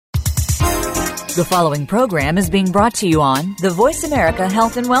The following program is being brought to you on the Voice America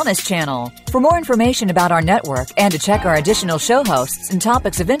Health and Wellness Channel. For more information about our network and to check our additional show hosts and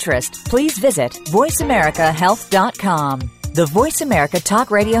topics of interest, please visit voiceamericahealth.com. The Voice America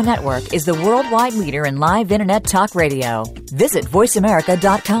Talk Radio Network is the worldwide leader in live Internet talk radio. Visit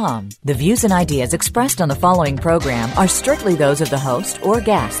voiceamerica.com. The views and ideas expressed on the following program are strictly those of the host or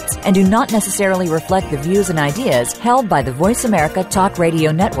guests and do not necessarily reflect the views and ideas held by the Voice America Talk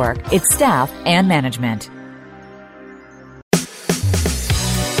Radio Network, its staff, and management.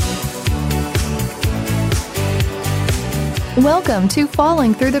 Welcome to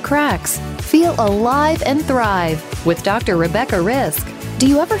Falling Through the Cracks. Feel alive and thrive with Dr. Rebecca Risk. Do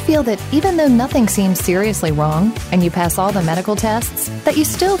you ever feel that even though nothing seems seriously wrong and you pass all the medical tests, that you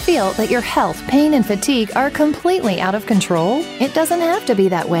still feel that your health, pain, and fatigue are completely out of control? It doesn't have to be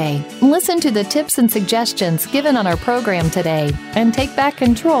that way. Listen to the tips and suggestions given on our program today and take back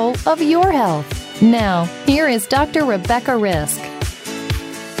control of your health. Now, here is Dr. Rebecca Risk.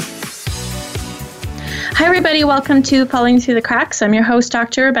 Hi, everybody. Welcome to Falling Through the Cracks. I'm your host,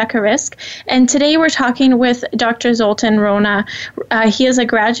 Dr. Rebecca Risk, and today we're talking with Dr. Zoltan Rona. He is a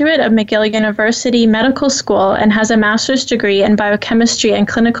graduate of McGill University Medical School and has a master's degree in biochemistry and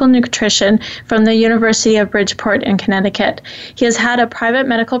clinical nutrition from the University of Bridgeport in Connecticut. He has had a private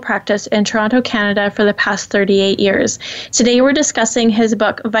medical practice in Toronto, Canada for the past 38 years. Today we're discussing his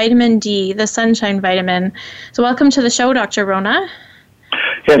book, Vitamin D, the Sunshine Vitamin. So welcome to the show, Dr. Rona.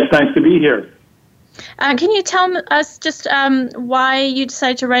 Yes, nice to be here. Can you tell us just why you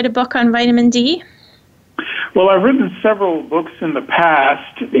decided to write a book on vitamin D? Well, I've written several books in the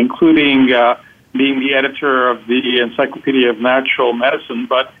past, including being the editor of the Encyclopedia of Natural Medicine,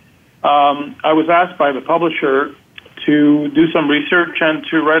 but I was asked by the publisher to do some research and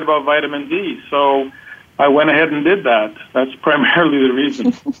to write about vitamin D, so I went ahead and did that. That's primarily the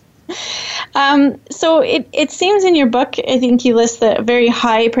reason. So it seems in your book, I think you list that a very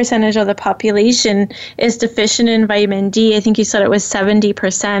high percentage of the population is deficient in vitamin D. I think you said it was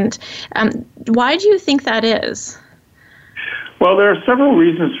 70%. Why do you think that is? Well, there are several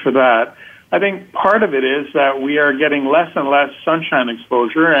reasons for that. I think part of it is that we are getting less and less sunshine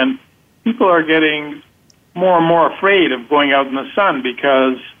exposure, and people are getting more and more afraid of going out in the sun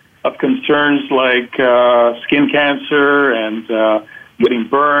because of concerns like skin cancer and getting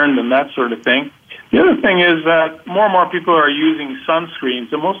burned and that sort of thing. The other thing is that more and more people are using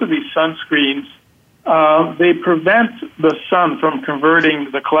sunscreens, and most of these sunscreens, they prevent the sun from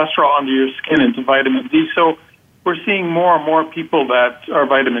converting the cholesterol under your skin into vitamin D. So we're seeing more and more people that are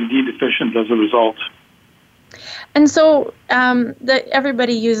vitamin D deficient as a result. And so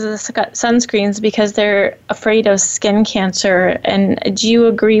everybody uses sunscreens because they're afraid of skin cancer. And do you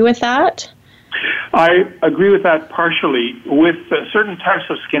agree with that? I agree with that partially. With certain types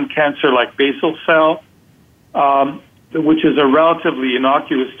of skin cancer like basal cell, which is a relatively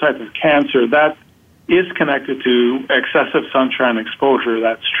innocuous type of cancer, that is connected to excessive sunshine exposure.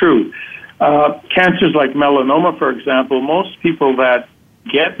 That's true. Cancers like melanoma, for example, most people that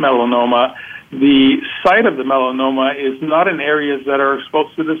get melanoma, the site of the melanoma is not in areas that are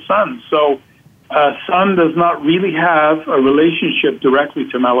exposed to the sun. So sun does not really have a relationship directly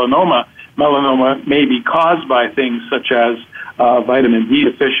to melanoma. Melanoma may be caused by things such as vitamin D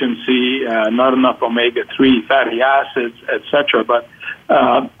deficiency, not enough omega-3 fatty acids, etc. But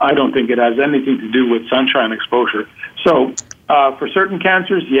I don't think it has anything to do with sunshine exposure. So for certain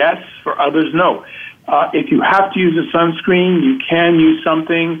cancers, yes. For others, no. If you have to use a sunscreen, you can use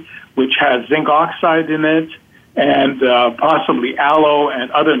something which has zinc oxide in it and possibly aloe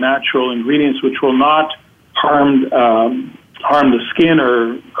and other natural ingredients which will not harm the skin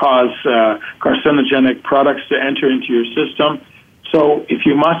or cause carcinogenic products to enter into your system. So if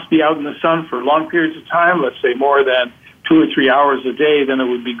you must be out in the sun for long periods of time, let's say more than 2 or 3 hours a day, then it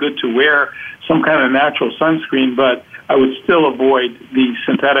would be good to wear some kind of natural sunscreen, but I would still avoid the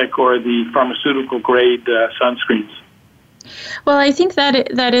synthetic or the pharmaceutical grade sunscreens. Well, I think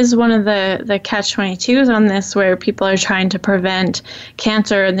that is one of the catch-22s on this, where people are trying to prevent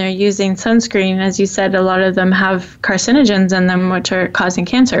cancer and they're using sunscreen. As you said, a lot of them have carcinogens in them, which are causing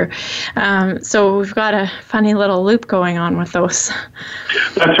cancer. So we've got a funny little loop going on with those.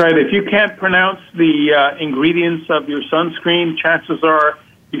 That's right. If you can't pronounce the ingredients of your sunscreen, chances are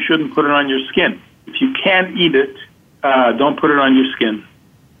you shouldn't put it on your skin. If you can't eat it, don't put it on your skin.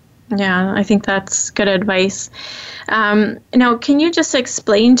 Yeah, I think that's good advice. Now, can you just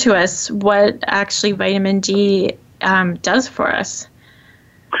explain to us what actually vitamin D does for us?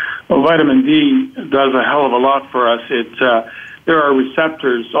 Well, vitamin D does a hell of a lot for us. There are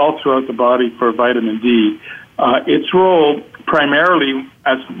receptors all throughout the body for vitamin D. Its role primarily,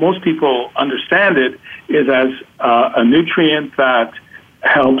 as most people understand it, is as a nutrient that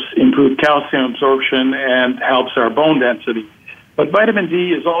helps improve calcium absorption and helps our bone density. But vitamin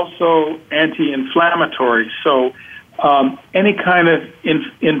D is also anti-inflammatory. So any kind of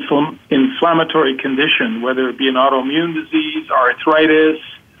inflammatory condition, whether it be an autoimmune disease, arthritis,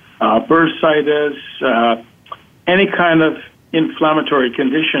 bursitis, any kind of inflammatory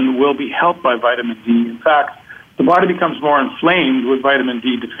condition will be helped by vitamin D. In fact, the body becomes more inflamed with vitamin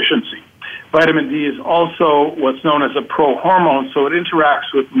D deficiency. Vitamin D is also what's known as a prohormone, so it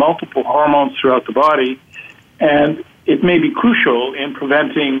interacts with multiple hormones throughout the body, and it may be crucial in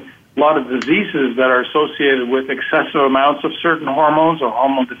preventing a lot of diseases that are associated with excessive amounts of certain hormones or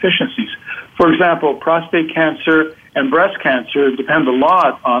hormone deficiencies. For example, prostate cancer and breast cancer depend a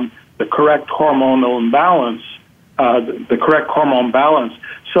lot on the correct hormonal imbalance, the correct hormone balance.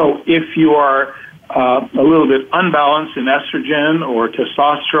 So if you are a little bit unbalanced in estrogen or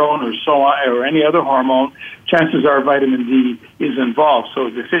testosterone or so on, or any other hormone, chances are vitamin D is involved. So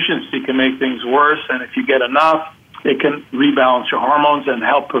deficiency can make things worse, and if you get enough, it can rebalance your hormones and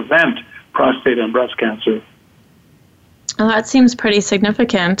help prevent prostate and breast cancer. Well, that seems pretty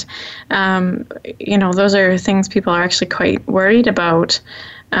significant. Those are things people are actually quite worried about.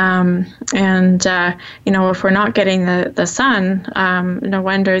 If we're not getting the sun, no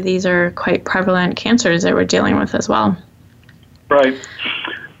wonder these are quite prevalent cancers that we're dealing with as well. Right.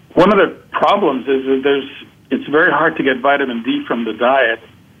 One of the problems is that it's very hard to get vitamin D from the diet.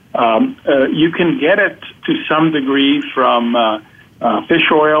 You can get it to some degree from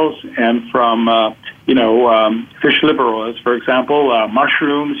fish oils and from fish liver oils, for example,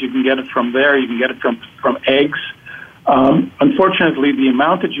 mushrooms. You can get it from there. You can get it from eggs. Unfortunately, the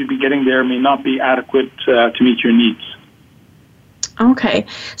amount that you'd be getting there may not be adequate to meet your needs. Okay.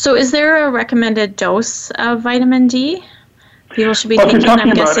 So is there a recommended dose of vitamin D people should be taking? If you're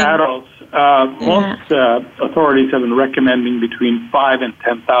talking about adults, most authorities have been recommending between 5 and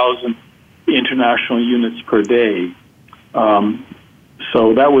 10,000 international units per day.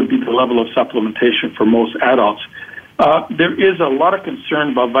 So that would be the level of supplementation for most adults. There is a lot of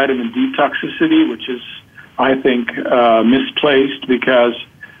concern about vitamin D toxicity, which is, I think, misplaced, because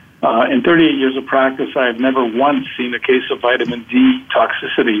in 38 years of practice, I have never once seen a case of vitamin D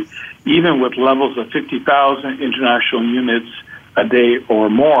toxicity, even with levels of 50,000 international units a day or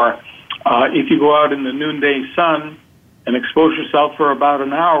more. If you go out in the noonday sun and expose yourself for about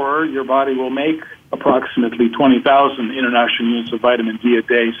an hour, your body will make approximately 20,000 international units of vitamin D a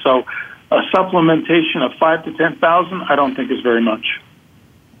day. So a supplementation of 5 to 10,000, I don't think is very much.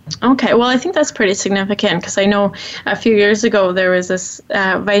 Okay, well, I think that's pretty significant, because I know a few years ago there was this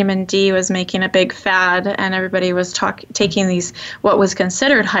vitamin D was making a big fad, and everybody was taking these what was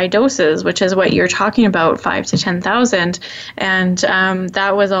considered high doses, which is what you're talking about, 5 to 10,000, and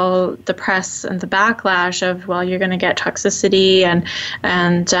that was all the press and the backlash of, well, you're going to get toxicity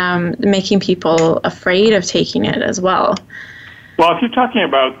and making people afraid of taking it as well. Well, if you're talking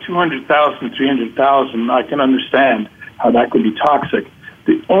about 200,000, 300,000, I can understand how that could be toxic.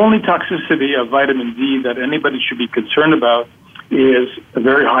 The only toxicity of vitamin D that anybody should be concerned about is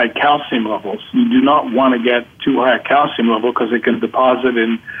very high calcium levels. You do not want to get too high a calcium level, because it can deposit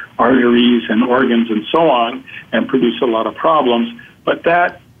in arteries and organs and so on and produce a lot of problems. But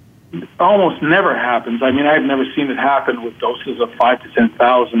that almost never happens. I mean, I've never seen it happen with doses of 5 to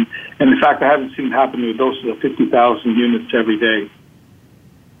 10,000. And in fact, I haven't seen it happen with doses of 50,000 units every day.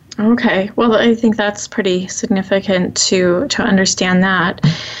 Okay, well, I think that's pretty significant to understand that.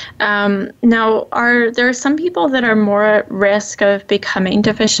 Now, are there some people that are more at risk of becoming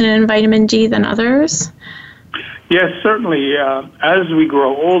deficient in vitamin D than others? Yes, certainly. As we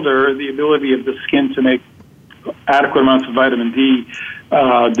grow older, the ability of the skin to make adequate amounts of vitamin D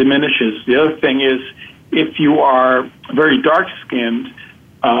diminishes. The other thing is, if you are very dark-skinned,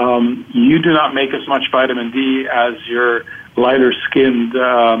 you do not make as much vitamin D as your lighter-skinned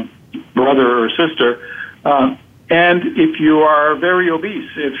brother or sister. And if you are very obese,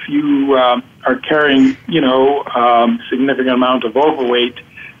 if you are carrying, significant amount of overweight,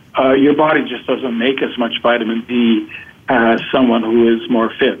 your body just doesn't make as much vitamin D as someone who is more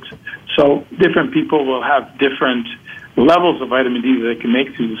fit. So different people will have different levels of vitamin D that they can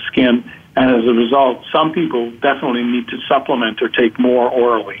make through the skin, and as a result, some people definitely need to supplement or take more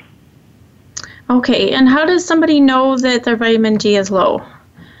orally. Okay, and how does somebody know that their vitamin D is low?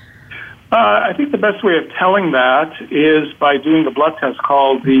 I think the best way of telling that is by doing a blood test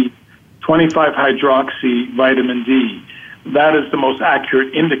called the 25-hydroxy vitamin D. That is the most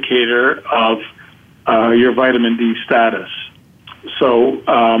accurate indicator of your vitamin D status. So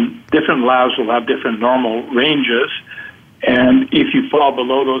different labs will have different normal ranges, And if you fall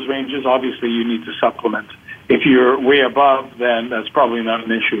below those ranges, obviously you need to supplement. If you're way above, then that's probably not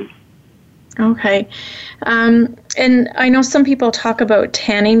an issue. Okay. And I know some people talk about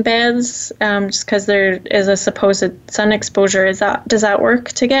tanning beds just because there is a supposed sun exposure. Does that work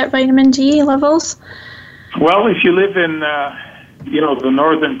to get vitamin D levels? Well, if you live in the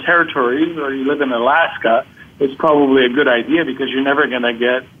Northern Territories or you live in Alaska, it's probably a good idea because you're never going to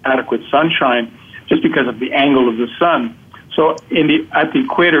get adequate sunshine just because of the angle of the sun. So at the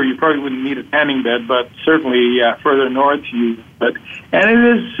equator, you probably wouldn't need a tanning bed, but certainly further north you would. And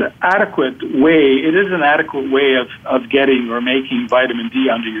it is an adequate way of getting or making vitamin D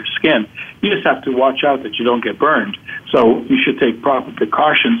under your skin. You just have to watch out that you don't get burned. So you should take proper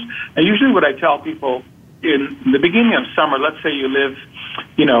precautions. And usually what I tell people in the beginning of summer, let's say you live,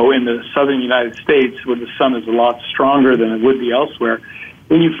 in the southern United States where the sun is a lot stronger than it would be elsewhere.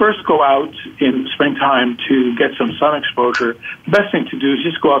 When you first go out in springtime to get some sun exposure, the best thing to do is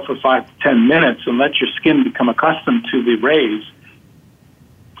just go out for 5 to 10 minutes and let your skin become accustomed to the rays.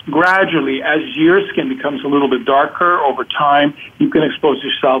 Gradually, as your skin becomes a little bit darker over time, you can expose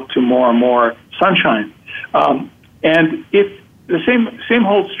yourself to more and more sunshine. And if the same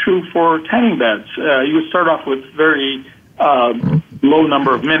holds true for tanning beds. You would start off with very low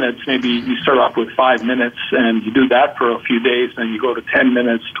number of minutes. Maybe you start off with 5 minutes and you do that for a few days, then you go to 10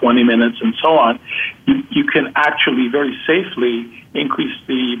 minutes, 20 minutes, and so on. You can actually very safely increase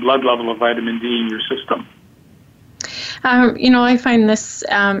the blood level of vitamin D in your system. I find this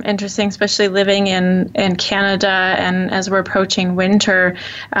interesting, especially living in Canada and as we're approaching winter,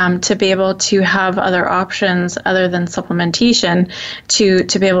 to be able to have other options other than supplementation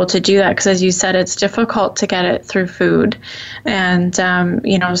to be able to do that. Because as you said, it's difficult to get it through food. And,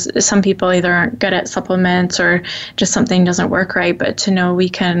 some people either aren't good at supplements or just something doesn't work right. But to know we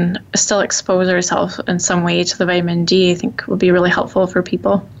can still expose ourselves in some way to the vitamin D, I think would be really helpful for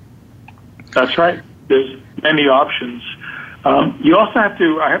people. That's right. There's many options. You also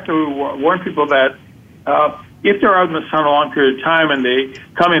I have to warn people that if they're out in the sun a long period of time and they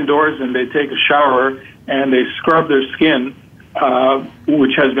come indoors and they take a shower and they scrub their skin,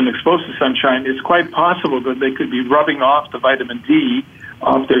 which has been exposed to sunshine, it's quite possible that they could be rubbing off the vitamin D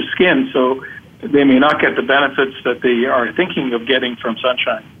off their skin, so they may not get the benefits that they are thinking of getting from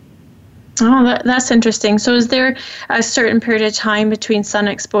sunshine. Oh, that's interesting. So is there a certain period of time between sun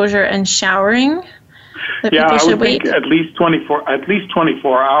exposure and showering? I would think at least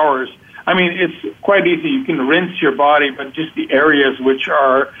 24 hours. I mean, it's quite easy. You can rinse your body, but just the areas which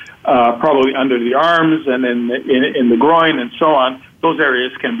are probably under the arms and in the groin and so on, those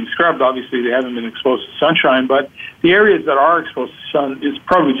areas can be scrubbed. Obviously, they haven't been exposed to sunshine, but the areas that are exposed to sun is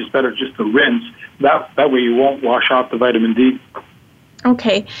probably just better just to rinse. That way you won't wash off the vitamin D.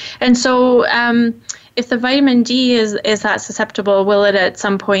 Okay. And so if the vitamin D is that susceptible, will it at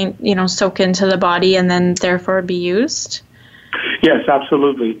some point, soak into the body and then therefore be used? Yes,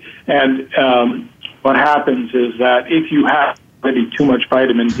 absolutely. And what happens is that if you have already too much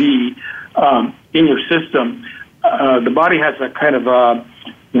vitamin D in your system, the body has a kind of a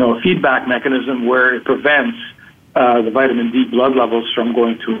feedback mechanism where it prevents the vitamin D blood levels from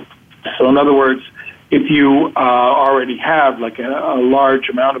going to. So in other words, if you already have like a large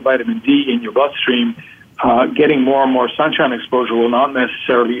amount of vitamin D in your bloodstream, getting more and more sunshine exposure will not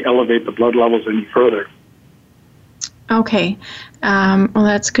necessarily elevate the blood levels any further. Okay. Well,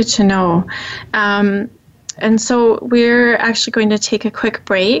 that's good to know. And so we're actually going to take a quick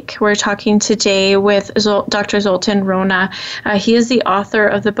break. We're talking today with Dr. Zoltan Rona. He is the author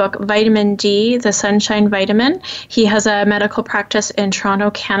of the book Vitamin D, the Sunshine Vitamin. He has a medical practice in Toronto,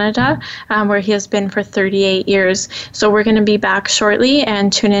 Canada, where he has been for 38 years. So we're going to be back shortly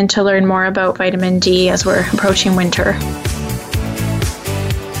and tune in to learn more about vitamin D as we're approaching winter.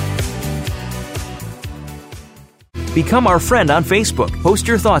 Become our friend on Facebook. Post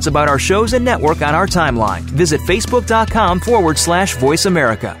your thoughts about our shows and network on our timeline. Visit Facebook.com/Voice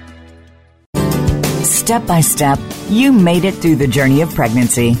America. Step by step, you made it through the journey of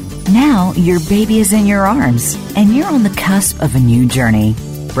pregnancy. Now your baby is in your arms, and you're on the cusp of a new journey,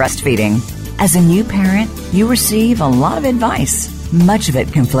 breastfeeding. As a new parent, you receive a lot of advice, much of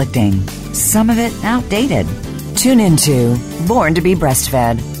it conflicting, some of it outdated. Tune into Born to be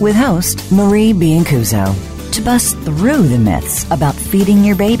Breastfed with host Marie Biancuso. To bust through the myths about feeding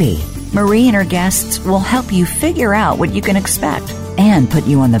your baby, Marie and her guests will help you figure out what you can expect and put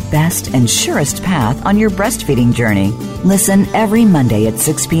you on the best and surest path on your breastfeeding journey. Listen every Monday at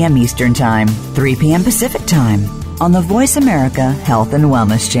 6 p.m. Eastern Time, 3 p.m. Pacific Time on the Voice America Health and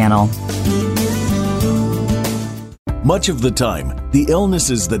Wellness Channel. Much of the time, the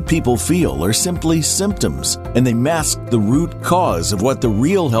illnesses that people feel are simply symptoms, and they mask the root cause of what the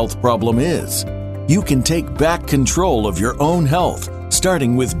real health problem is. You can take back control of your own health,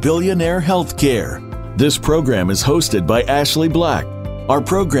 starting with Billionaire Healthcare. This program is hosted by Ashley Black. Our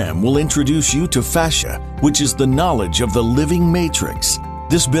program will introduce you to fascia, which is the knowledge of the living matrix.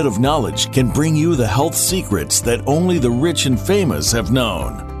 This bit of knowledge can bring you the health secrets that only the rich and famous have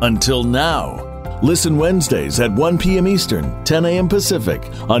known. Until now. Listen Wednesdays at 1 p.m. Eastern, 10 a.m. Pacific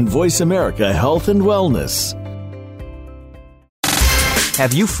on Voice America Health and Wellness.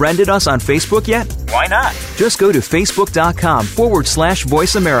 Have you friended us on Facebook yet? Why not? Just go to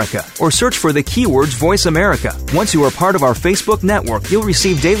facebook.com/Voice America or search for the keywords Voice America. Once you are part of our Facebook network, you'll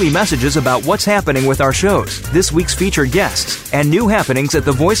receive daily messages about what's happening with our shows, this week's featured guests, and new happenings at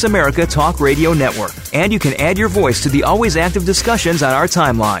the Voice America Talk Radio Network. And you can add your voice to the always active discussions on our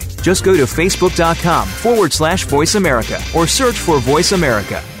timeline. Just go to facebook.com/Voice America or search for Voice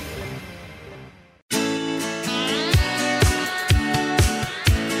America.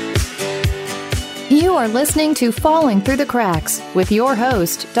 You are listening to Falling Through the Cracks with your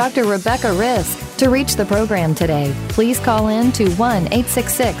host, Dr. Rebecca Risk. To reach the program today, please call in to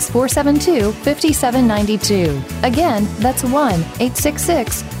 1-866-472-5792. Again, that's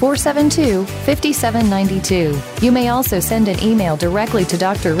 1-866-472-5792. You may also send an email directly to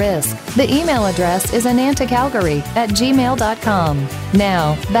Dr. Risk. The email address is anantacalgary@gmail.com.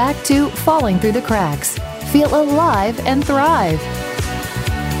 Now, back to Falling Through the Cracks. Feel alive and thrive.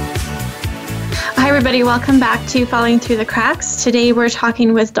 Hi, everybody. Welcome back to Falling Through the Cracks. Today, we're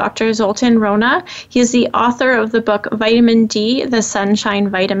talking with Dr. Zoltan Rona. He is the author of the book Vitamin D, the Sunshine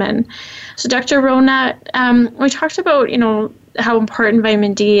Vitamin. So, Dr. Rona, we talked about, how important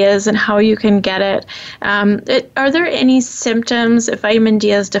vitamin D is and how you can get it. Are there any symptoms if vitamin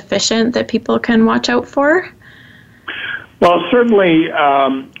D is deficient that people can watch out for? Well, certainly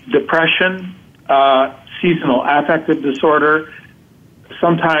depression, seasonal affective disorder.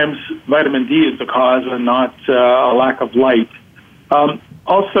 Sometimes vitamin D is the cause and not a lack of light.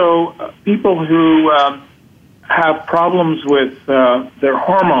 Also, people who have problems with their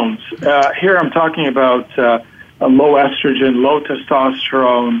hormones. Here I'm talking about low estrogen, low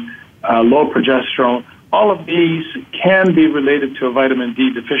testosterone, low progesterone. All of these can be related to a vitamin D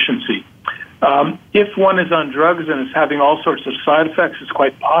deficiency. If one is on drugs and is having all sorts of side effects, it's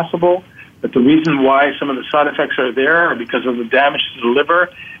quite possible. But the reason why some of the side effects are there are because of the damage to the liver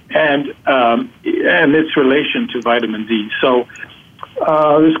and its relation to vitamin D. So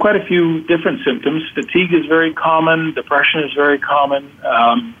there's quite a few different symptoms. Fatigue is very common. Depression is very common.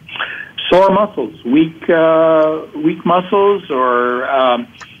 Sore muscles, weak muscles, or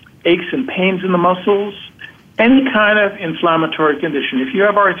aches and pains in the muscles. Any kind of inflammatory condition. If you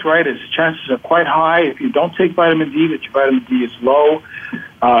have arthritis, chances are quite high. If you don't take vitamin D, that your vitamin D is low.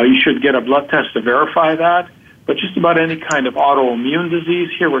 You should get a blood test to verify that. But just about any kind of autoimmune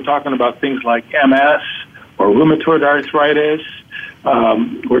disease, here we're talking about things like MS or rheumatoid arthritis.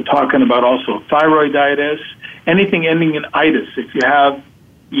 We're talking about also thyroiditis, anything ending in itis. If you have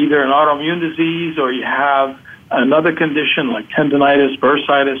either an autoimmune disease or you have another condition like tendinitis,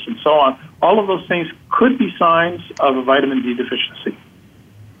 bursitis, and so on, all of those things could be signs of a vitamin D deficiency.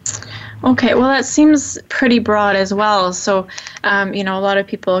 Okay, well, that seems pretty broad as well. So, a lot of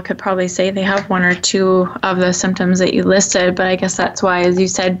people could probably say they have one or two of the symptoms that you listed, but I guess that's why, as you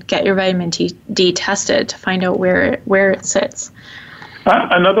said, get your vitamin D tested to find out where it sits.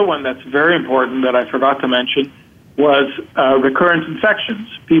 Another one that's very important that I forgot to mention was recurrent infections.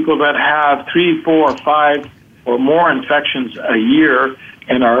 People that have 3, 4, 5, or more infections a year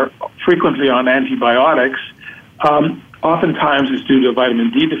and are frequently on antibiotics, oftentimes is due to vitamin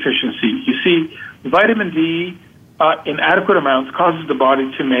D deficiency. You see, vitamin D in adequate amounts causes the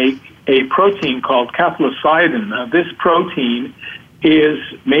body to make a protein called cathelicidin. Now, this protein is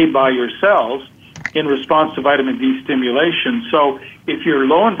made by your cells in response to vitamin D stimulation. So if you're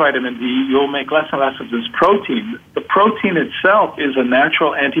low in vitamin D, you'll make less and less of this protein. The protein itself is a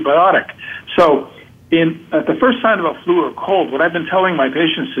natural antibiotic. So at the first sign of a flu or cold, what I've been telling my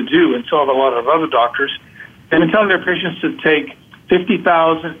patients to do, and so have a lot of other doctors, they've been telling their patients to take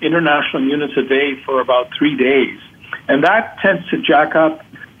 50,000 international units a day for about 3 days. And that tends to jack up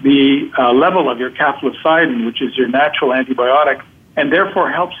the level of your cathelicidin, which is your natural antibiotic, and therefore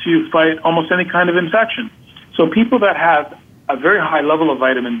helps you fight almost any kind of infection. So people that have a very high level of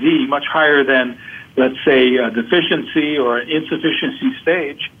vitamin D, much higher than, let's say, a deficiency or an insufficiency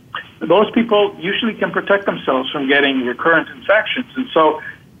stage, those people usually can protect themselves from getting recurrent infections. And so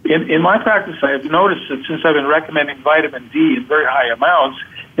in my practice, I have noticed that since I've been recommending vitamin D in very high amounts,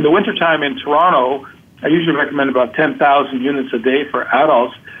 in the wintertime in Toronto, I usually recommend about 10,000 units a day for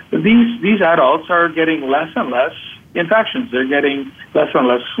adults. But these adults are getting less and less infections. They're getting less and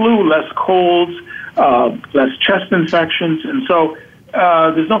less flu, less colds, less chest infections. And so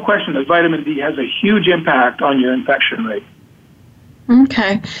there's no question that vitamin D has a huge impact on your infection rate.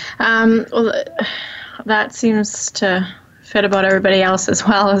 Okay. Well, that seems to fit about everybody else as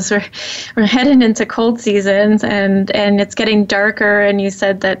well, as we're heading into cold seasons and it's getting darker. And you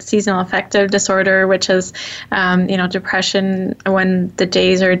said that seasonal affective disorder, which is depression when the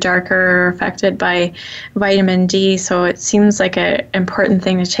days are darker, are affected by vitamin D. So it seems like an important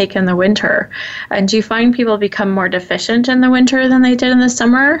thing to take in the winter. And do you find people become more deficient in the winter than they did in the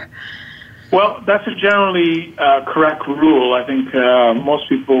summer? Well, that's a generally correct rule. I think most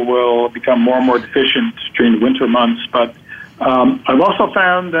people will become more and more deficient during the winter months, but I've also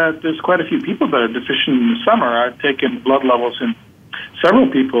found that there's quite a few people that are deficient in the summer. I've taken blood levels in several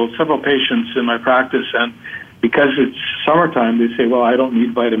patients in my practice, and because it's summertime, they say, well, I don't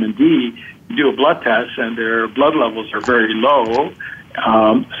need vitamin D. You do a blood test, and their blood levels are very low.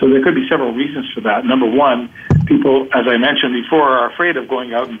 So there could be several reasons for that. Number one, people, as I mentioned before, are afraid of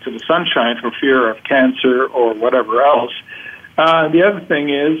going out into the sunshine for fear of cancer or whatever else. The other thing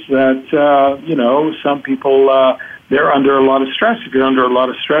is that, some people, they're under a lot of stress. If you're under a lot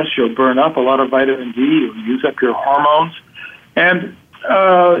of stress, you'll burn up a lot of vitamin D, you'll use up your hormones. And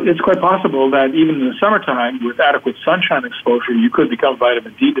it's quite possible that even in the summertime, with adequate sunshine exposure, you could become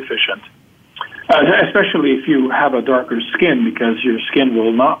vitamin D deficient, especially if you have a darker skin, because your skin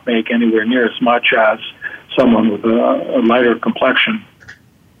will not make anywhere near as much as someone with a lighter complexion.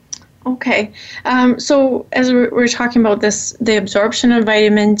 Okay. So as we're talking about this, the absorption of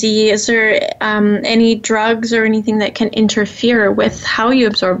vitamin D, is there any drugs or anything that can interfere with how you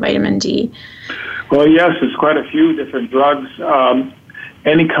absorb vitamin D? Well, yes, there's quite a few different drugs.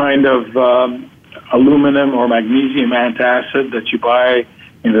 Any kind of aluminum or magnesium antacid that you buy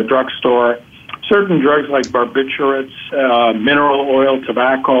in the drugstore, certain drugs like barbiturates, mineral oil,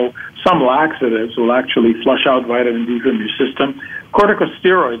 tobacco, some laxatives will actually flush out vitamin D from your system.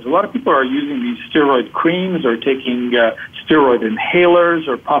 Corticosteroids. A lot of people are using these steroid creams or taking steroid inhalers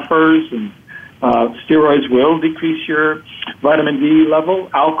or puffers, and steroids will decrease your vitamin D level.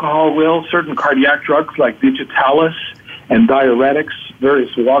 Alcohol will. Certain cardiac drugs like digitalis and diuretics, various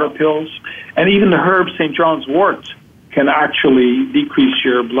water pills, and even the herb St. John's wort can actually decrease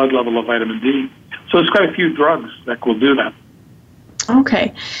your blood level of vitamin D. So there's quite a few drugs that will do that.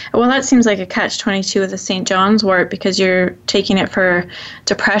 Okay. Well, that seems like a catch-22 with the St. John's wort, because you're taking it for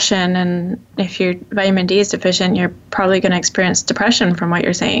depression, and if your vitamin D is deficient, you're probably going to experience depression from what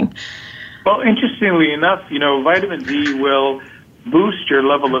you're saying. Well, interestingly enough, vitamin D will boost your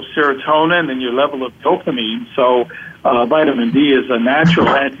level of serotonin and your level of dopamine. So vitamin D is a natural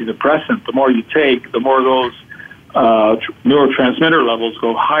antidepressant. The more you take, the more those neurotransmitter levels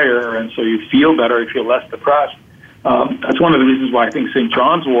go higher, and so you feel better, you feel less depressed. That's one of the reasons why I think St.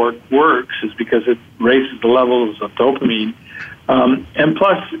 John's wort works, is because it raises the levels of dopamine. And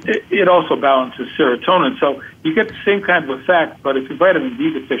plus, it also balances serotonin. So you get the same kind of effect, but if you're vitamin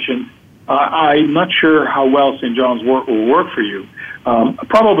D deficient, I'm not sure how well St. John's wort will work for you.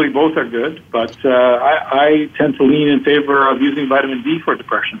 Probably both are good, but I tend to lean in favor of using vitamin D for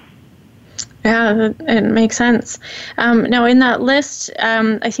depression. Yeah, it makes sense. Now, in that list,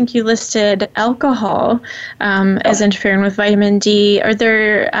 I think you listed alcohol as interfering with vitamin D. Are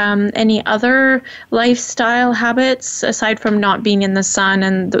there any other lifestyle habits, aside from not being in the sun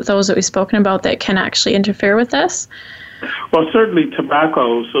and those that we've spoken about, that can actually interfere with this? Well, certainly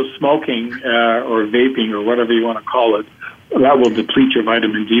tobacco, so smoking or vaping or whatever you want to call it, that will deplete your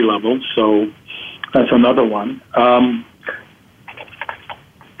vitamin D levels. So that's another one.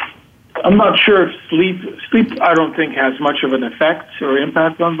 I'm not sure if sleep I don't think has much of an effect or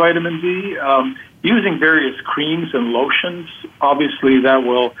impact on vitamin D. Using various creams and lotions, obviously that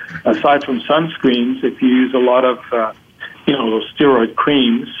will, aside from sunscreens, if you use a lot of those steroid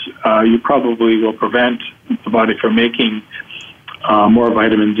creams, you probably will prevent the body from making more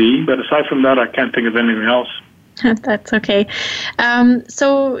vitamin D. But aside from that, I can't think of anything else. That's okay.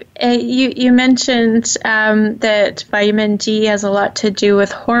 So you mentioned that vitamin D has a lot to do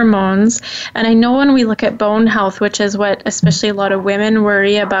with hormones. And I know when we look at bone health, which is what especially a lot of women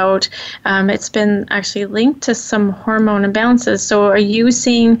worry about, it's been actually linked to some hormone imbalances. So are you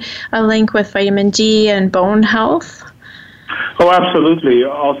seeing a link with vitamin D and bone health? Oh, absolutely.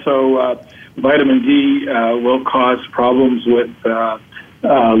 Also, vitamin D will cause problems with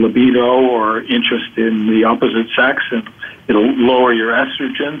libido or interest in the opposite sex, and it'll lower your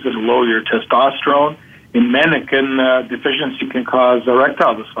estrogens, it'll lower your testosterone. In men, deficiency can cause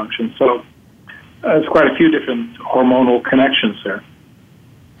erectile dysfunction. So there's quite a few different hormonal connections there.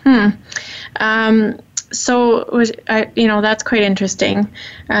 So, that's quite interesting.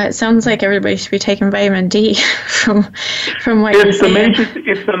 It sounds like everybody should be taking vitamin D from what you're saying.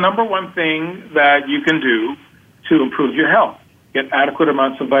 It's the number one thing that you can do to improve your health. Get adequate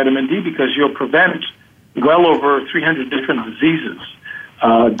amounts of vitamin D because you'll prevent well over 300 different diseases.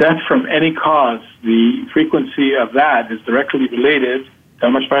 Death from any cause, the frequency of that is directly related to how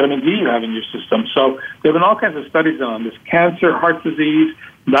much vitamin D you have in your system. So there have been all kinds of studies on this: cancer, heart disease,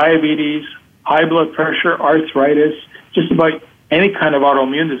 diabetes, high blood pressure, arthritis, just about any kind of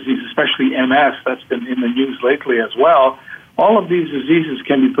autoimmune disease, especially MS, that's been in the news lately as well. All of these diseases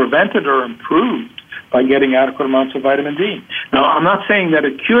can be prevented or improved by getting adequate amounts of vitamin D. Now, I'm not saying that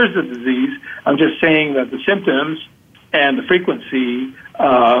it cures the disease. I'm just saying that the symptoms and the frequency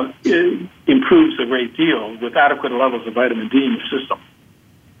improves a great deal with adequate levels of vitamin D in your system.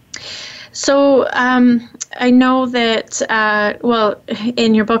 So I know that,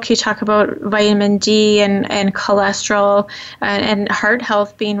 in your book you talk about vitamin D and cholesterol and heart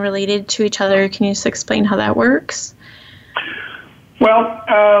health being related to each other. Can you just explain how that works? Well,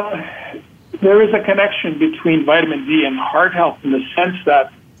 there is a connection between vitamin D and heart health in the sense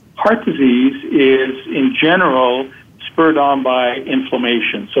that heart disease is, in general, spurred on by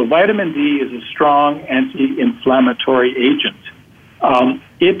inflammation. So vitamin D is a strong anti-inflammatory agent.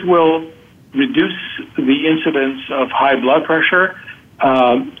 It will reduce the incidence of high blood pressure.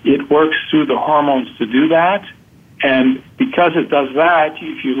 It works through the hormones to do that. And because it does that,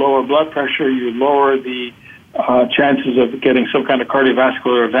 if you lower blood pressure, you lower the chances of getting some kind of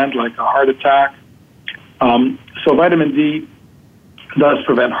cardiovascular event like a heart attack. So vitamin D does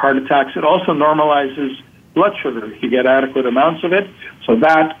prevent heart attacks. It also normalizes blood sugar if you get adequate amounts of it. So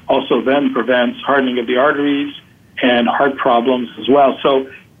that also then prevents hardening of the arteries and heart problems as well.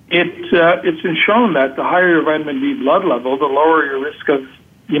 So it's been shown that the higher your vitamin D blood level, the lower your risk of,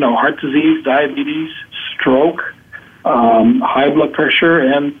 heart disease, diabetes, stroke, high blood pressure,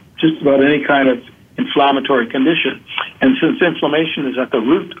 and just about any kind of inflammatory condition. And since inflammation is at the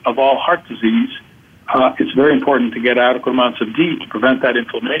root of all heart disease, it's very important to get adequate amounts of D to prevent that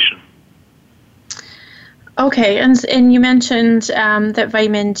inflammation. Okay, and you mentioned that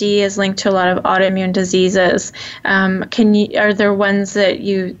vitamin D is linked to a lot of autoimmune diseases. Are there ones that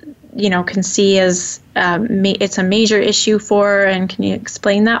you can see as it's a major issue for, and can you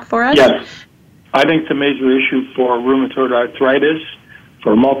explain that for us? Yes, I think it's a major issue for rheumatoid arthritis,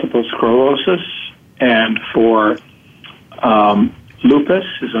 for multiple sclerosis, and for lupus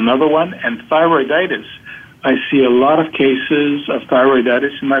is another one, and thyroiditis. I see a lot of cases of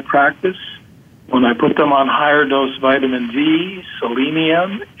thyroiditis in my practice. When I put them on higher dose vitamin D,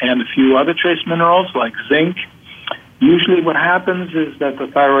 selenium, and a few other trace minerals like zinc, usually what happens is that the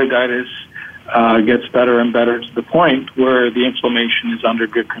thyroiditis gets better and better to the point where the inflammation is under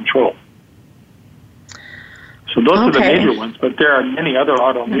good control. So those are the major ones, but there are many other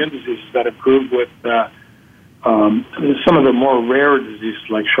autoimmune diseases that improve with some of the more rare diseases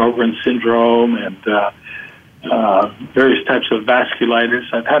like Sjogren's syndrome and various types of vasculitis.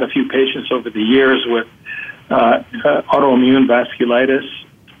 I've had a few patients over the years with autoimmune vasculitis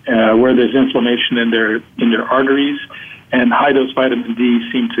where there's inflammation in their arteries, and high-dose vitamin D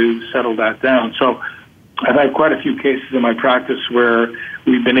seem to settle that down. So I've had quite a few cases in my practice where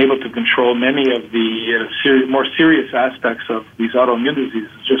we've been able to control many of the more serious aspects of these autoimmune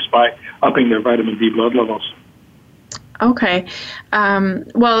diseases just by upping their vitamin D blood levels. Okay.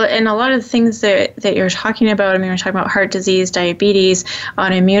 Well, and a lot of the things that you're talking about, we're talking about heart disease, diabetes,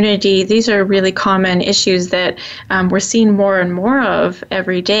 autoimmunity. These are really common issues that we're seeing more and more of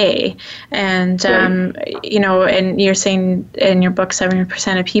every day. And, and you're saying in your book,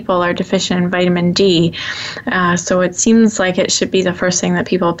 70% of people are deficient in vitamin D. So it seems like it should be the first thing that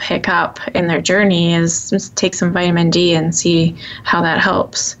people pick up in their journey is just take some vitamin D and see how that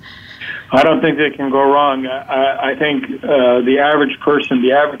helps. I don't think they can go wrong. I think the average person,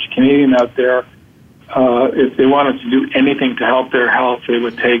 the average Canadian out there, if they wanted to do anything to help their health, they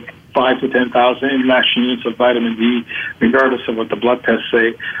would take 5,000 to 10,000 international units of vitamin D, regardless of what the blood tests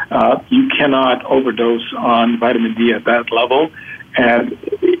say. You cannot overdose on vitamin D at that level. And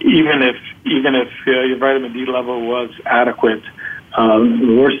even if your vitamin D level was adequate,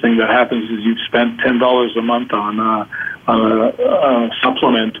 the worst thing that happens is you've spent $10 a month on a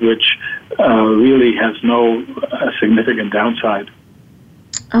supplement which really has no significant downside.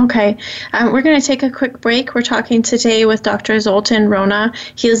 Okay. We're going to take a quick break. We're talking today with Dr. Zoltan Rona.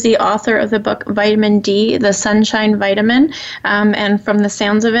 He is the author of the book Vitamin D, the Sunshine Vitamin. And from the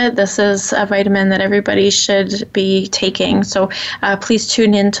sounds of it, this is a vitamin that everybody should be taking. So please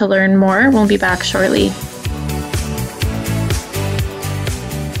tune in to learn more. We'll be back shortly.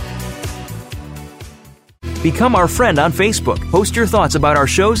 Become our friend on Facebook. Post your thoughts about our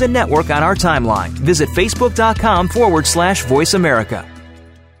shows and network on our timeline. Visit facebook.com/Voice America.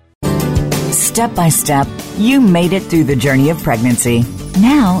 Step by step, you made it through the journey of pregnancy.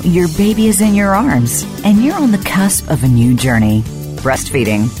 Now your baby is in your arms, and you're on the cusp of a new journey.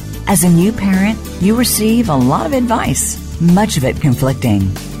 Breastfeeding. As a new parent, you receive a lot of advice, much of it conflicting,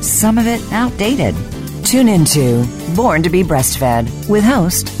 some of it outdated. Tune into Born to be Breastfed with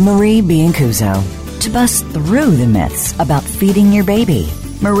host Marie Biancuso to bust through the myths about feeding your baby.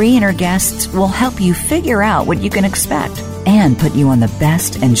 Marie and her guests will help you figure out what you can expect and put you on the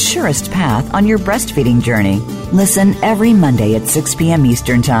best and surest path on your breastfeeding journey. Listen every Monday at 6 p.m.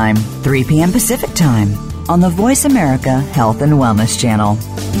 Eastern Time, 3 p.m. Pacific Time on the Voice America Health and Wellness Channel.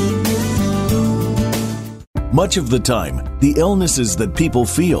 Much of the time, the illnesses that people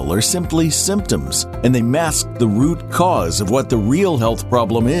feel are simply symptoms, and they mask the root cause of what the real health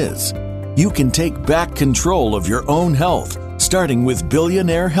problem is. You can take back control of your own health, starting with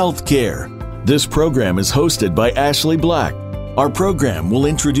Billionaire Healthcare. This program is hosted by Ashley Black. Our program will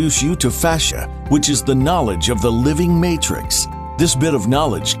introduce you to fascia, which is the knowledge of the living matrix. This bit of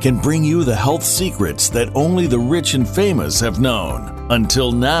knowledge can bring you the health secrets that only the rich and famous have known.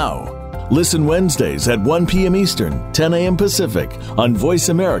 Until now. Listen Wednesdays at 1 p.m. Eastern, 10 a.m. Pacific on Voice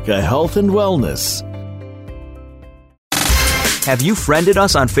America Health and Wellness. Have you friended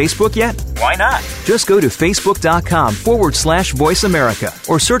us on Facebook yet? Why not? Just go to facebook.com/Voice America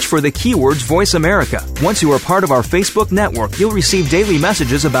or search for the keywords Voice America. Once you are part of our Facebook network, you'll receive daily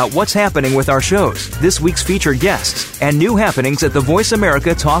messages about what's happening with our shows, this week's featured guests, and new happenings at the Voice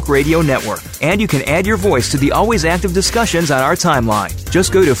America Talk Radio Network. And you can add your voice to the always active discussions on our timeline.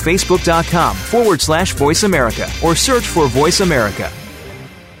 Just go to facebook.com/Voice America or search for Voice America.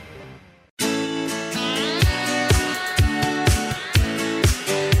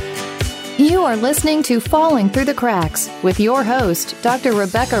 You are listening to Falling Through the Cracks with your host, Dr.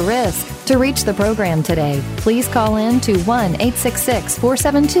 Rebecca Risk. To reach the program today, please call in to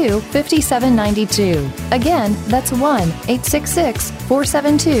 1-866-472-5792. Again, that's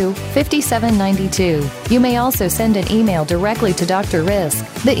 1-866-472-5792. You may also send an email directly to Dr. Risk.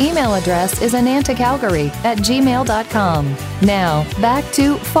 The email address is anantacalgary@gmail.com. Now, back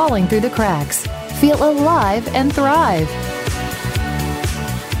to Falling Through the Cracks. Feel alive and thrive.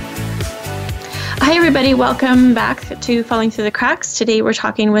 Hi, everybody. Welcome back to Falling Through the Cracks. Today, we're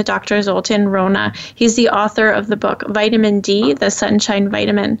talking with Dr. Zoltan Rona. He's the author of the book Vitamin D, the Sunshine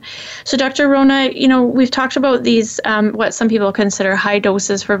Vitamin. So, Dr. Rona, we've talked about these, what some people consider high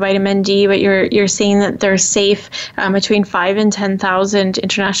doses for vitamin D, but you're saying that they're safe between 5 and 10,000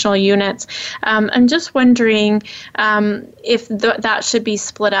 international units. I'm just wondering if that should be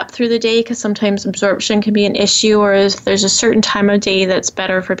split up through the day, because sometimes absorption can be an issue, or if there's a certain time of day that's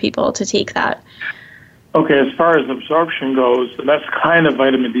better for people to take that. Okay, as far as absorption goes, the best kind of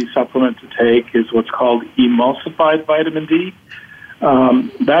vitamin D supplement to take is what's called emulsified vitamin D.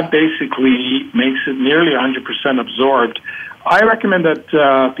 That basically makes it nearly 100% absorbed. I recommend that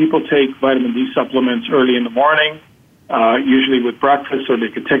people take vitamin D supplements early in the morning, usually with breakfast, or they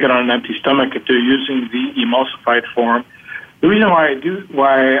could take it on an empty stomach if they're using the emulsified form. The reason why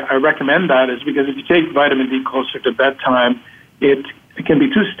I recommend that is because if you take vitamin D closer to bedtime, it can be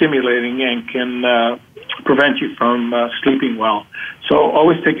too stimulating and can prevent you from sleeping well. So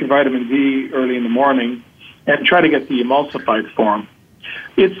always take your vitamin D early in the morning and try to get the emulsified form.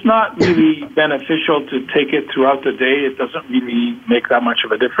 It's not really beneficial to take it throughout the day. It doesn't really make that much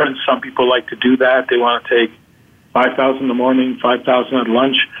of a difference. Some people like to do that. They want to take 5,000 in the morning, 5,000 at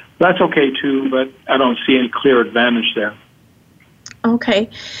lunch. That's okay too, but I don't see any clear advantage there. Okay.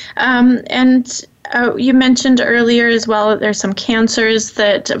 You mentioned earlier as well that there's some cancers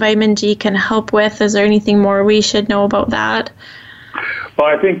that vitamin D can help with. Is there anything more we should know about that? Well,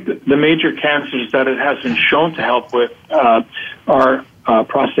 I think the major cancers that it has been shown to help with are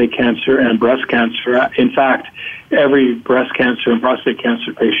prostate cancer and breast cancer. In fact, every breast cancer and prostate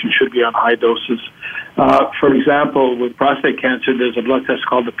cancer patient should be on high doses. For example, with prostate cancer, there's a blood test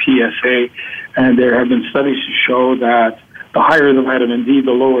called the PSA, and there have been studies to show that the higher the vitamin D,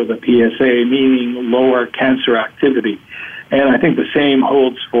 the lower the PSA, meaning lower cancer activity. And I think the same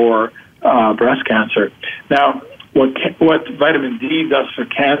holds for breast cancer. Now, what vitamin D does for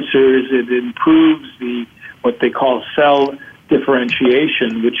cancer is it improves what they call cell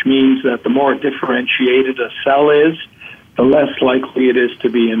differentiation, which means that the more differentiated a cell is, the less likely it is to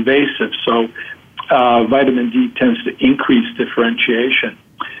be invasive. So vitamin D tends to increase differentiation.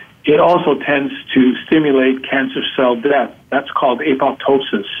 It also tends to stimulate cancer cell death. That's called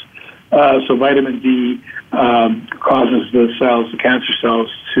apoptosis. So vitamin D causes the cancer cells,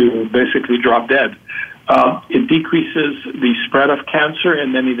 to basically drop dead. It decreases the spread of cancer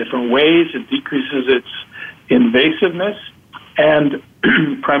in many different ways. It decreases its invasiveness, and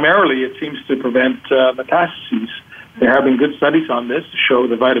primarily it seems to prevent metastases. There have been good studies on this to show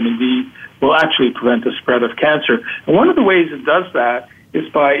that vitamin D will actually prevent the spread of cancer. And one of the ways it does that is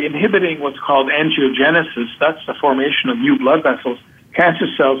by inhibiting what's called angiogenesis. That's the formation of new blood vessels. Cancer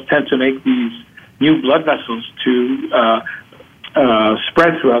cells tend to make these new blood vessels to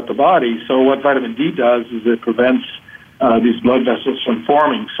spread throughout the body. So what vitamin D does is it prevents these blood vessels from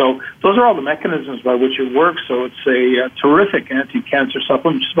forming. So those are all the mechanisms by which it works. So it's a terrific anti-cancer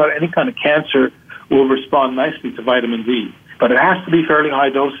supplement. Just about any kind of cancer will respond nicely to vitamin D. But it has to be fairly high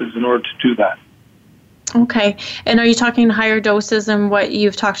doses in order to do that. Okay. And are you talking higher doses than what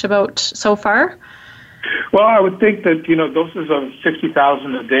you've talked about so far? Well, I would think that, doses of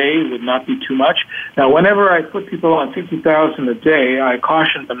 60,000 a day would not be too much. Now, whenever I put people on 50,000 a day, I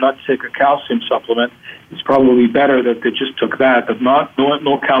caution them not to take a calcium supplement. It's probably better that they just took that, but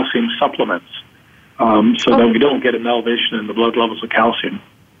no calcium supplements, so that we don't get an elevation in the blood levels of calcium.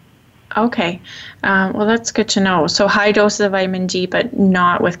 Okay. Well, that's good to know. So high doses of vitamin D, but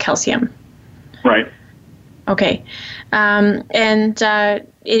not with calcium. Right. Okay.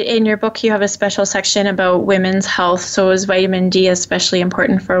 In your book, you have a special section about women's health. So is vitamin D especially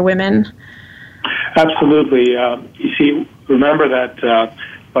important for women? Absolutely. You see, remember that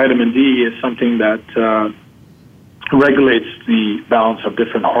vitamin D is something that regulates the balance of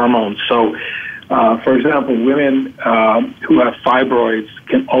different hormones. So, for example, women who have fibroids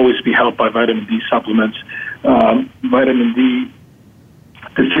can always be helped by vitamin D supplements. Vitamin D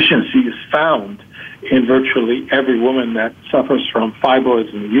deficiency is found in virtually every woman that suffers from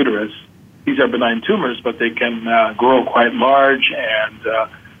fibroids in the uterus. These are benign tumors, but they can grow quite large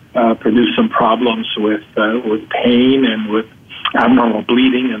and produce some problems with pain and with abnormal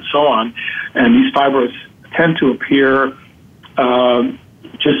bleeding and so on. And these fibroids tend to appear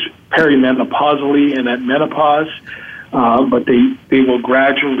just perimenopausally and at menopause, but they will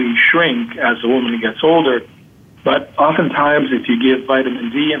gradually shrink as the woman gets older. But oftentimes, if you give vitamin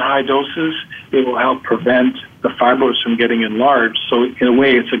D in high doses, it will help prevent the fibroids from getting enlarged. So in a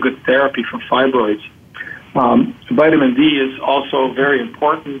way, it's a good therapy for fibroids. Vitamin D is also very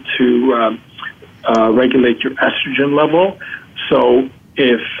important to regulate your estrogen level. So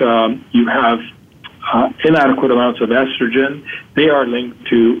if you have inadequate amounts of estrogen, they are linked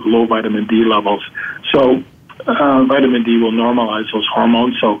to low vitamin D levels. So vitamin D will normalize those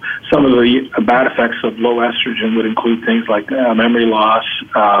hormones. So some of the bad effects of low estrogen would include things like memory loss,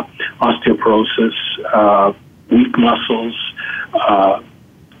 osteoporosis, weak muscles,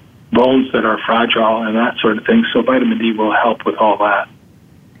 bones that are fragile, and that sort of thing. So vitamin D will help with all that.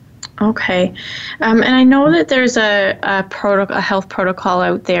 Okay. And I know that there's a health protocol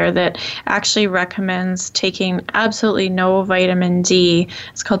out there that actually recommends taking absolutely no vitamin D.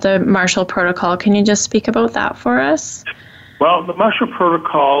 It's called the Marshall Protocol. Can you just speak about that for us? Well, the Marshall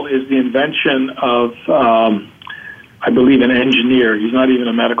Protocol is the invention of, I believe, an engineer. He's not even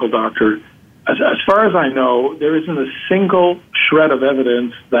a medical doctor. As far as I know, there isn't a single shred of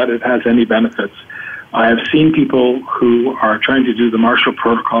evidence that it has any benefits. I have seen people who are trying to do the Marshall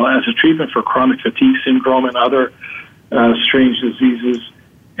Protocol as a treatment for chronic fatigue syndrome and other strange diseases.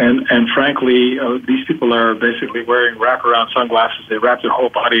 And frankly, these people are basically wearing wraparound sunglasses. They wrap their whole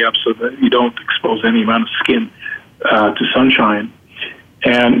body up so that you don't expose any amount of skin to sunshine.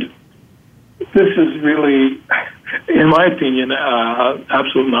 And this is really, in my opinion,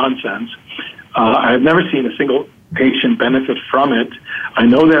 absolute nonsense. I've never seen a single patient benefit from it. I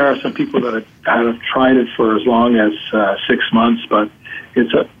know there are some people that have tried it for as long as 6 months, but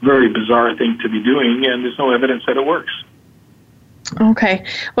it's a very bizarre thing to be doing, and there's no evidence that it works. Okay.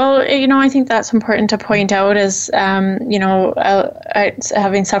 Well, I think that's important to point out as, having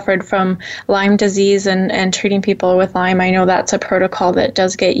suffered from Lyme disease and treating people with Lyme, I know that's a protocol that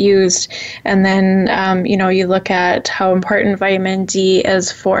does get used. And then, you look at how important vitamin D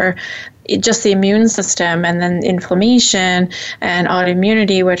is for just the immune system, and then inflammation and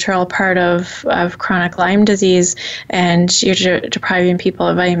autoimmunity, which are all part of chronic Lyme disease, and you're depriving people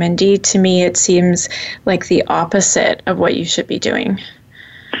of vitamin D. To me, it seems like the opposite of what you should be doing.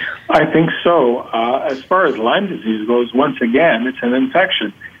 I think so. As far as Lyme disease goes, once again, it's an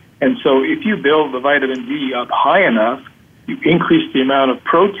infection. And so if you build the vitamin D up high enough, you increase the amount of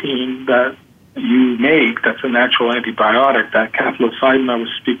protein that you make. That's a natural antibiotic, that cathelicidin I was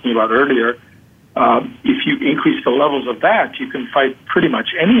speaking about earlier. If you increase the levels of that, you can fight pretty much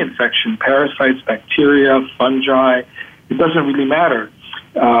any infection, parasites, bacteria, fungi. It doesn't really matter.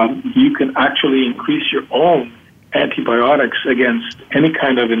 You can actually increase your own antibiotics against any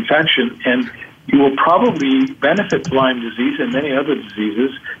kind of infection, and you will probably benefit Lyme disease and many other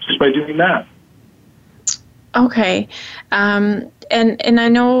diseases just by doing that. Okay. And I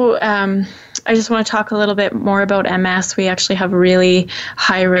know I just want to talk a little bit more about MS. We actually have really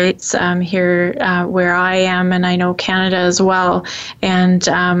high rates here where I am, and I know Canada as well. And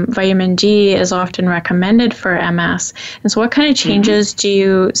vitamin D is often recommended for MS. And so what kind of changes do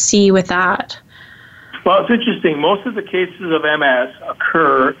you see with that? Well, it's interesting. Most of the cases of MS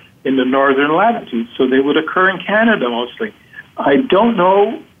occur in the northern latitudes, so they would occur in Canada mostly. I don't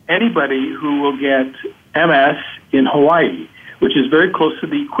know anybody who will get MS in Hawaii, which is very close to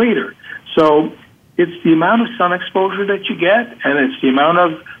the equator. So it's the amount of sun exposure that you get, and it's the amount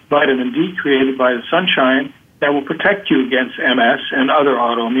of vitamin D created by the sunshine that will protect you against MS and other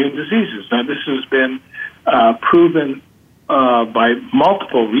autoimmune diseases. Now, this has been proven by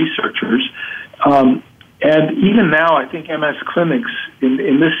multiple researchers. And even now, I think MS clinics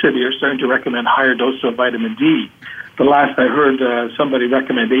in this city are starting to recommend higher doses of vitamin D. The last I heard, somebody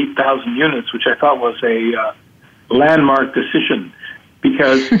recommend 8,000 units, which I thought was a landmark decision,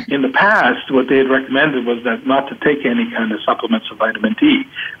 because in the past, what they had recommended was that not to take any kind of supplements of vitamin D,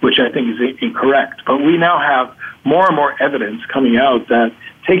 which I think is incorrect. But we now have more and more evidence coming out that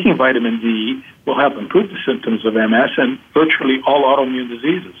taking vitamin D will help improve the symptoms of MS and virtually all autoimmune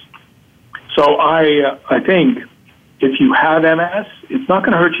diseases. So I think if you have MS, it's not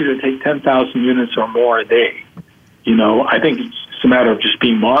going to hurt you to take 10,000 units or more a day. You know, I think it's just a matter of just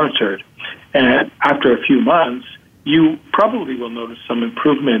being monitored. And after a few months, you probably will notice some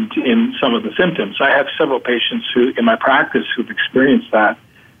improvement in some of the symptoms. I have several patients who, in my practice, who've experienced that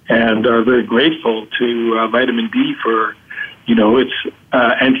and are very grateful to vitamin D for, you know, its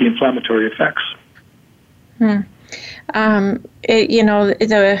anti-inflammatory effects. I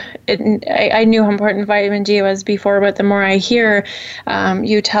knew how important vitamin D was before, but the more I hear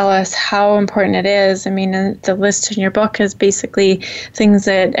you tell us how important it is, I mean, the list in your book is basically things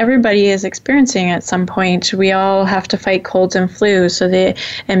that everybody is experiencing at some point. We all have to fight colds and flu, so the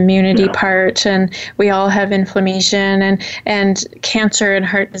immunity part, and we all have inflammation, and cancer and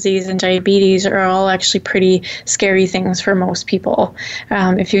heart disease and diabetes are all actually pretty scary things for most people.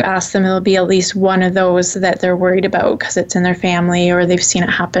 If you ask them, it'll be at least one of those that they're worried about because it's in their family or they've seen it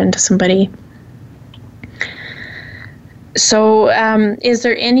happen to somebody. So is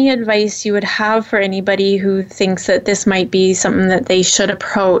there any advice you would have for anybody who thinks that this might be something that they should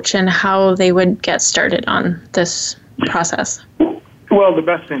approach and how they would get started on this process? Well, the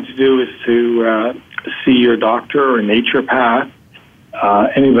best thing to do is to see your doctor or a naturopath.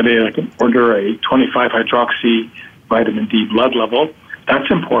 Anybody that can order a 25-hydroxy vitamin D blood level.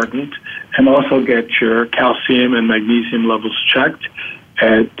 That's important. And also get your calcium and magnesium levels checked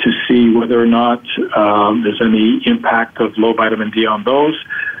to see whether or not there's any impact of low vitamin D on those.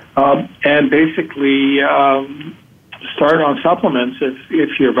 And basically start on supplements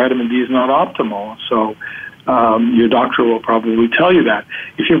if your vitamin D is not optimal. So your doctor will probably tell you that.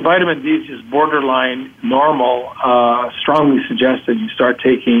 If your vitamin D is just borderline normal, strongly suggest that you start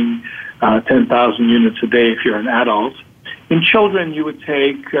taking 10,000 units a day if you're an adult. In children, you would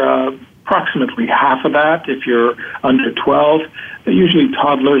take approximately half of that if you're under 12. Usually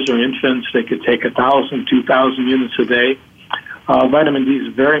toddlers or infants, they could take 1,000, 2,000 units a day. Vitamin D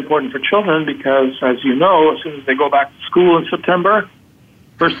is very important for children because, as you know, as soon as they go back to school in September,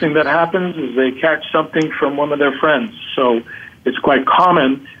 first thing that happens is they catch something from one of their friends. So it's quite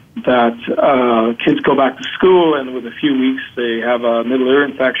common that kids go back to school and with a few weeks they have a middle ear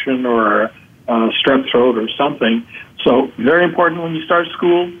infection or a strep throat or something. So very important when you start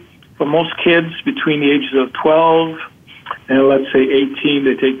school. For most kids between the ages of 12 and let's say 18,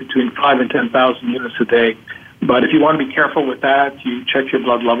 they take between 5,000 and 10,000 units a day. But if you want to be careful with that, you check your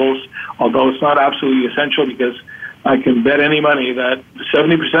blood levels, although it's not absolutely essential because I can bet any money that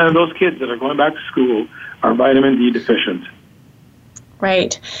 70% of those kids that are going back to school are vitamin D deficient.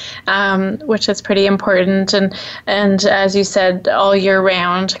 Right, which is pretty important, and as you said, all year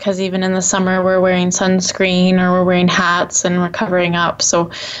round, because even in the summer we're wearing sunscreen or we're wearing hats and we're covering up,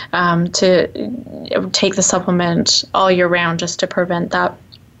 so to take the supplement all year round just to prevent that.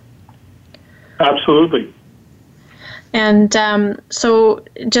 Absolutely. And so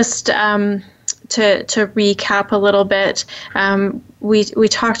just to recap a little bit, we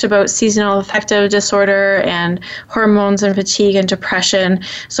talked about seasonal affective disorder and hormones and fatigue and depression.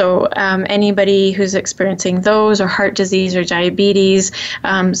 So anybody who's experiencing those, or heart disease or diabetes,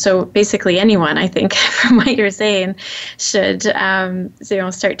 so basically anyone, I think, from what you're saying, should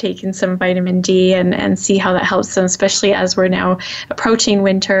start taking some vitamin D and see how that helps them, especially as we're now approaching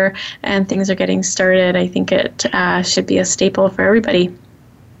winter and things are getting started. I think it should be a staple for everybody.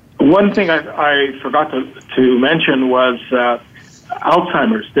 One thing I forgot to mention was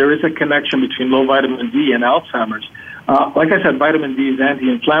Alzheimer's. There is a connection between low vitamin D and Alzheimer's. Like I said, vitamin D is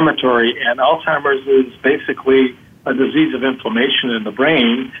anti-inflammatory, and Alzheimer's is basically a disease of inflammation in the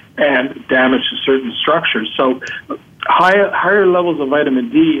brain and damage to certain structures. So higher levels of vitamin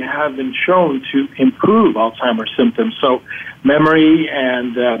D have been shown to improve Alzheimer's symptoms. So memory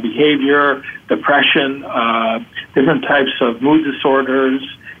and behavior, depression, different types of mood disorders,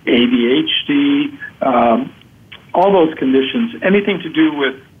 ADHD, all those conditions, anything to do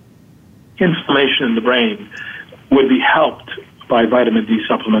with inflammation in the brain would be helped by vitamin D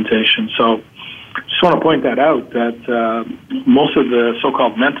supplementation. So just want to point that out, that most of the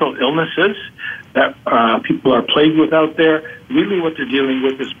so-called mental illnesses that people are plagued with out there, really what they're dealing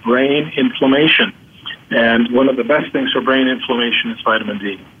with is brain inflammation. And one of the best things for brain inflammation is vitamin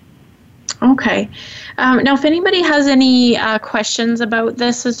D. Okay. Now, if anybody has any questions about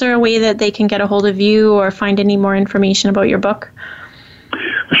this, is there a way that they can get a hold of you or find any more information about your book?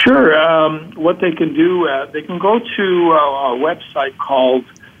 Sure. What they can do, they can go to a website called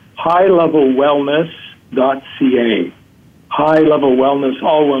highlevelwellness.ca. Highlevelwellness,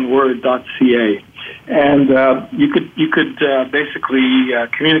 all one word, .ca. And you could basically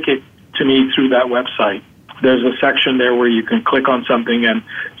communicate to me through that website. There's a section there where you can click on something and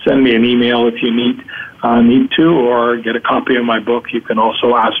send me an email if you need to, or get a copy of my book. You can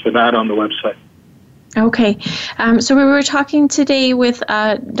also ask for that on the website. Okay. So we were talking today with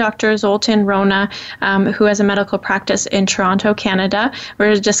Dr. Zoltan Rona, who has a medical practice in Toronto, Canada.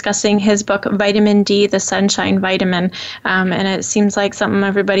 We're discussing his book, Vitamin D, the Sunshine Vitamin. And it seems like something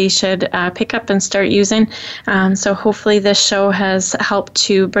everybody should pick up and start using. So hopefully this show has helped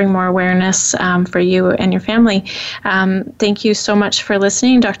to bring more awareness for you and your family. Thank you so much for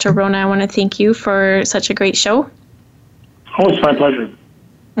listening. Dr. Rona, I want to thank you for such a great show. Oh, it's my pleasure.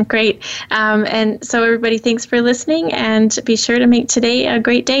 Great. And so everybody, thanks for listening, and be sure to make today a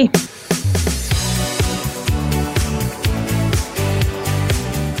great day.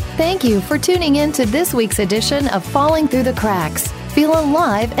 Thank you for tuning in to this week's edition of Falling Through the Cracks. Feel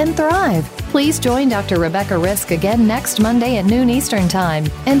alive and thrive. Please join Dr. Rebecca Risk again next Monday at noon Eastern Time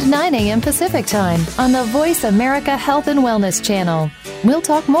and 9 a.m. Pacific Time on the Voice America Health and Wellness channel. We'll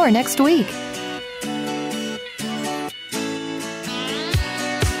talk more next week.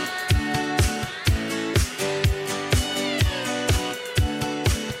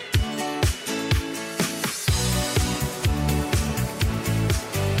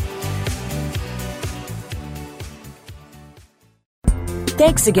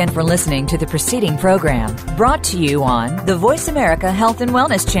 Thanks again for listening to the preceding program, brought to you on the Voice America Health and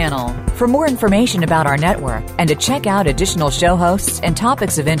Wellness channel. For more information about our network and to check out additional show hosts and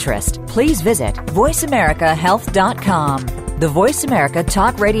topics of interest, please visit voiceamericahealth.com. The Voice America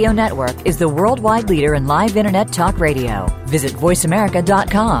Talk Radio Network is the worldwide leader in live Internet talk radio. Visit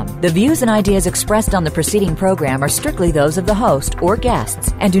voiceamerica.com. The views and ideas expressed on the preceding program are strictly those of the host or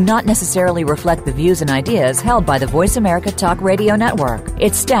guests and do not necessarily reflect the views and ideas held by the Voice America Talk Radio Network,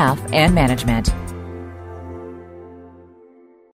 its staff, and management.